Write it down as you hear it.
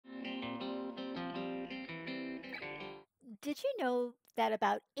Did you know that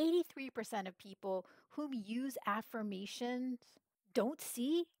about 83% of people whom use affirmations don't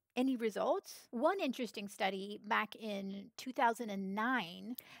see any results? One interesting study back in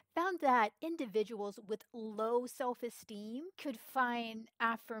 2009 found that individuals with low self esteem could find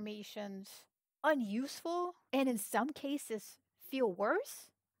affirmations unuseful and, in some cases, feel worse.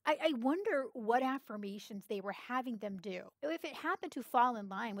 I wonder what affirmations they were having them do. If it happened to fall in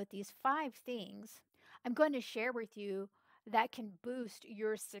line with these five things, I'm going to share with you that can boost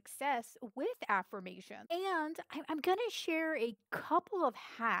your success with affirmation. And I'm going to share a couple of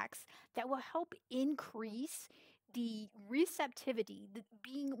hacks that will help increase the receptivity, the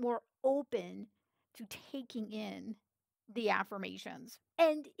being more open to taking in the affirmations.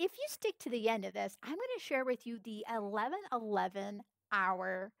 And if you stick to the end of this, I'm going to share with you the 11-11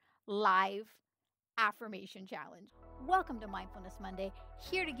 hour live affirmation challenge. Welcome to Mindfulness Monday,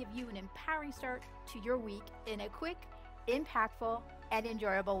 here to give you an empowering start to your week in a quick, impactful, and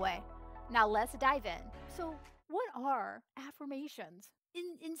enjoyable way. Now let's dive in. So, what are affirmations?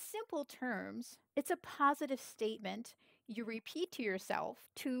 In simple terms, it's a positive statement you repeat to yourself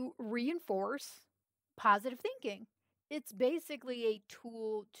to reinforce positive thinking. It's basically a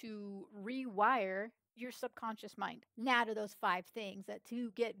tool to rewire your subconscious mind. Now to those five things that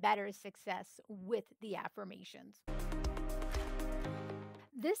to get better success with the affirmations.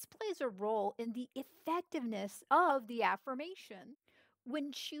 This plays a role in the effectiveness of the affirmation.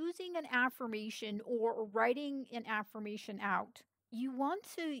 When choosing an affirmation or writing an affirmation out, you want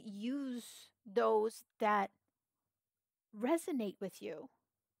to use those that resonate with you,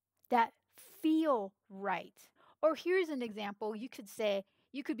 that feel right. Or here's an example you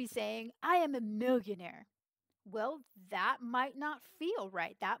could be saying, I am a millionaire. Well, that might not feel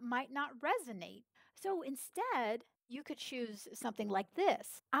right. That might not resonate. So instead, you could choose something like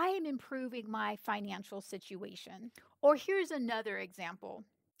this: I am improving my financial situation. Or here's another example: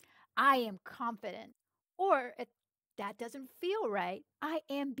 I am confident. Or if that doesn't feel right, I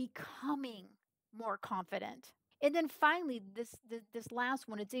am becoming more confident. And then finally, this last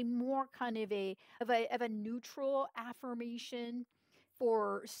one, it's a more kind of a neutral affirmation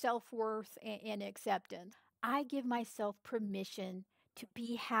for self-worth and acceptance. I give myself permission to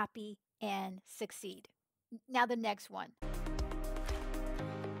be happy and succeed. Now, the next one.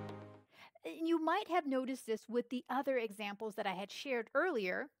 You might have noticed this with the other examples that I had shared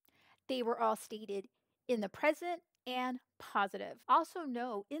earlier. They were all stated in the present and positive. Also,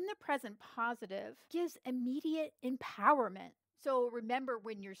 know in the present positive gives immediate empowerment. So, remember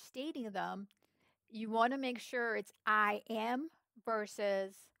when you're stating them, you want to make sure it's I am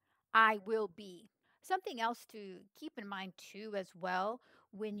versus I will be. Something else to keep in mind too, as well,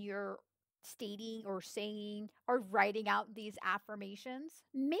 when you're stating or saying or writing out these affirmations,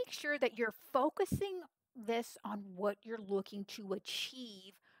 make sure that you're focusing this on what you're looking to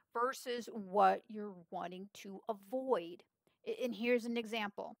achieve versus what you're wanting to avoid. And here's an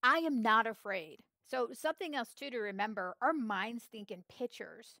example: I am not afraid. So, something else too to remember, our minds think in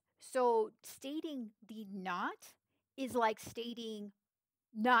pictures. So, stating the not is like stating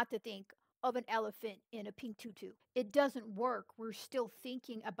not to think of an elephant in a pink tutu. It doesn't work. We're still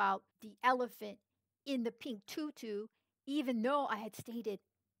thinking about the elephant in the pink tutu, even though I had stated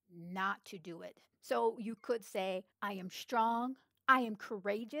not to do it. So you could say, I am strong, I am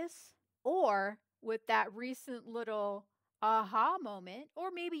courageous, or with that recent little aha moment, or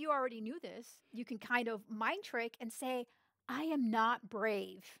maybe you already knew this, you can kind of mind trick and say, I am not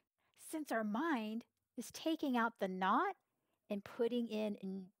brave. Since our mind is taking out the not and putting in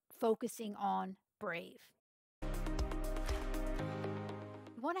and focusing on brave. You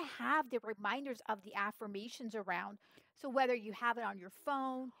want to have the reminders of the affirmations around. So, whether you have it on your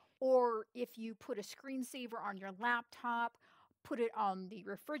phone or if you put a screensaver on your laptop, put it on the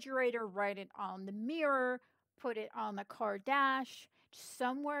refrigerator, write it on the mirror, put it on the car dash,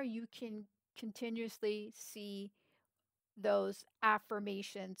 somewhere you can continuously see those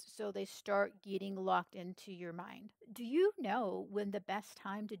affirmations so they start getting locked into your mind. Do you know when the best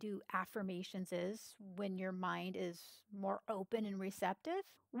time to do affirmations is? When your mind is more open and receptive?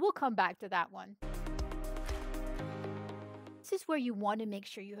 We'll come back to that one. This is where you want to make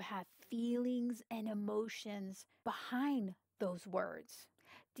sure you have feelings and emotions behind those words.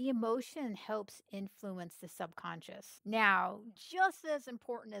 The emotion helps influence the subconscious. Now, just as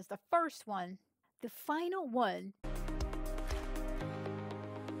important as the first one, the final one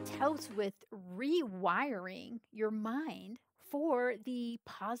helps with rewiring your mind for the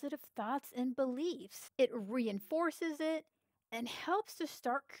positive thoughts and beliefs. It reinforces it and helps to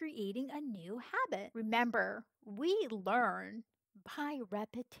start creating a new habit. Remember, we learn by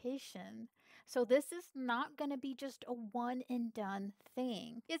repetition. So this is not going to be just a one and done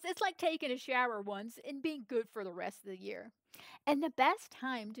thing. It's like taking a shower once and being good for the rest of the year. And the best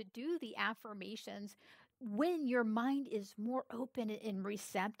time to do the affirmations when your mind is more open and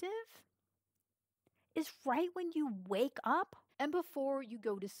receptive is right when you wake up and before you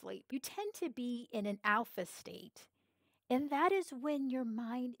go to sleep. You tend to be in an alpha state, and that is when your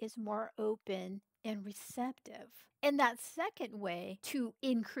mind is more open and receptive. And that second way to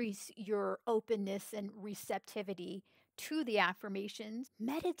increase your openness and receptivity to the affirmations,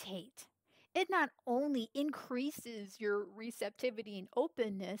 meditate. It not only increases your receptivity and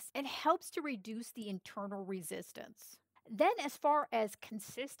openness, it helps to reduce the internal resistance. Then, as far as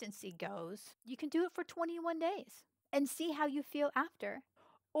consistency goes, you can do it for 21 days and see how you feel after.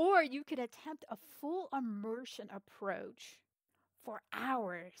 Or you could attempt a full immersion approach for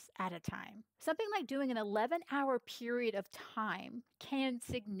hours at a time. Something like doing an 11-hour period of time can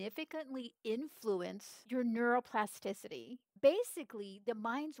significantly influence your neuroplasticity, basically, the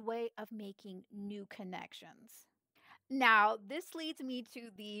mind's way of making new connections. Now, this leads me to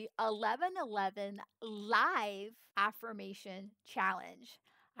the 11/11 live affirmation challenge.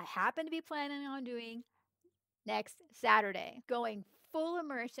 I happen to be planning on doing next Saturday, going full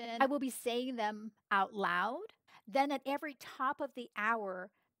immersion. I will be saying them out loud. Then, at every top of the hour,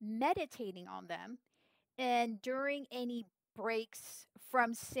 meditating on them. And during any breaks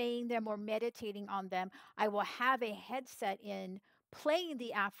from saying them or meditating on them, I will have a headset in playing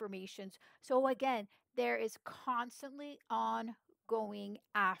the affirmations. So, again, there is constantly ongoing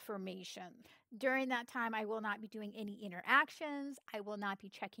affirmation. During that time, I will not be doing any interactions. I will not be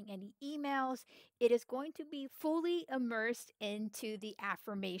checking any emails. It is going to be fully immersed into the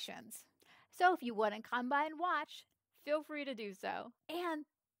affirmations. So, if you want to come by and watch, feel free to do so. And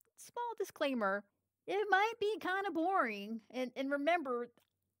small disclaimer, it might be kind of boring. And remember,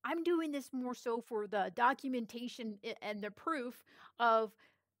 I'm doing this more so for the documentation and the proof of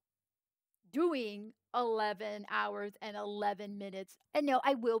doing 11 hours and 11 minutes. And no,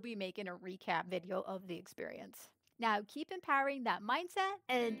 I will be making a recap video of the experience. Now, keep empowering that mindset.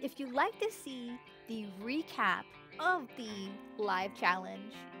 And if you'd like to see the recap of the live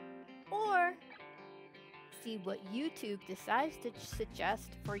challenge or see what YouTube decides to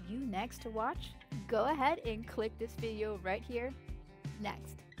suggest for you next to watch, go ahead and click this video right here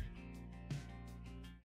next.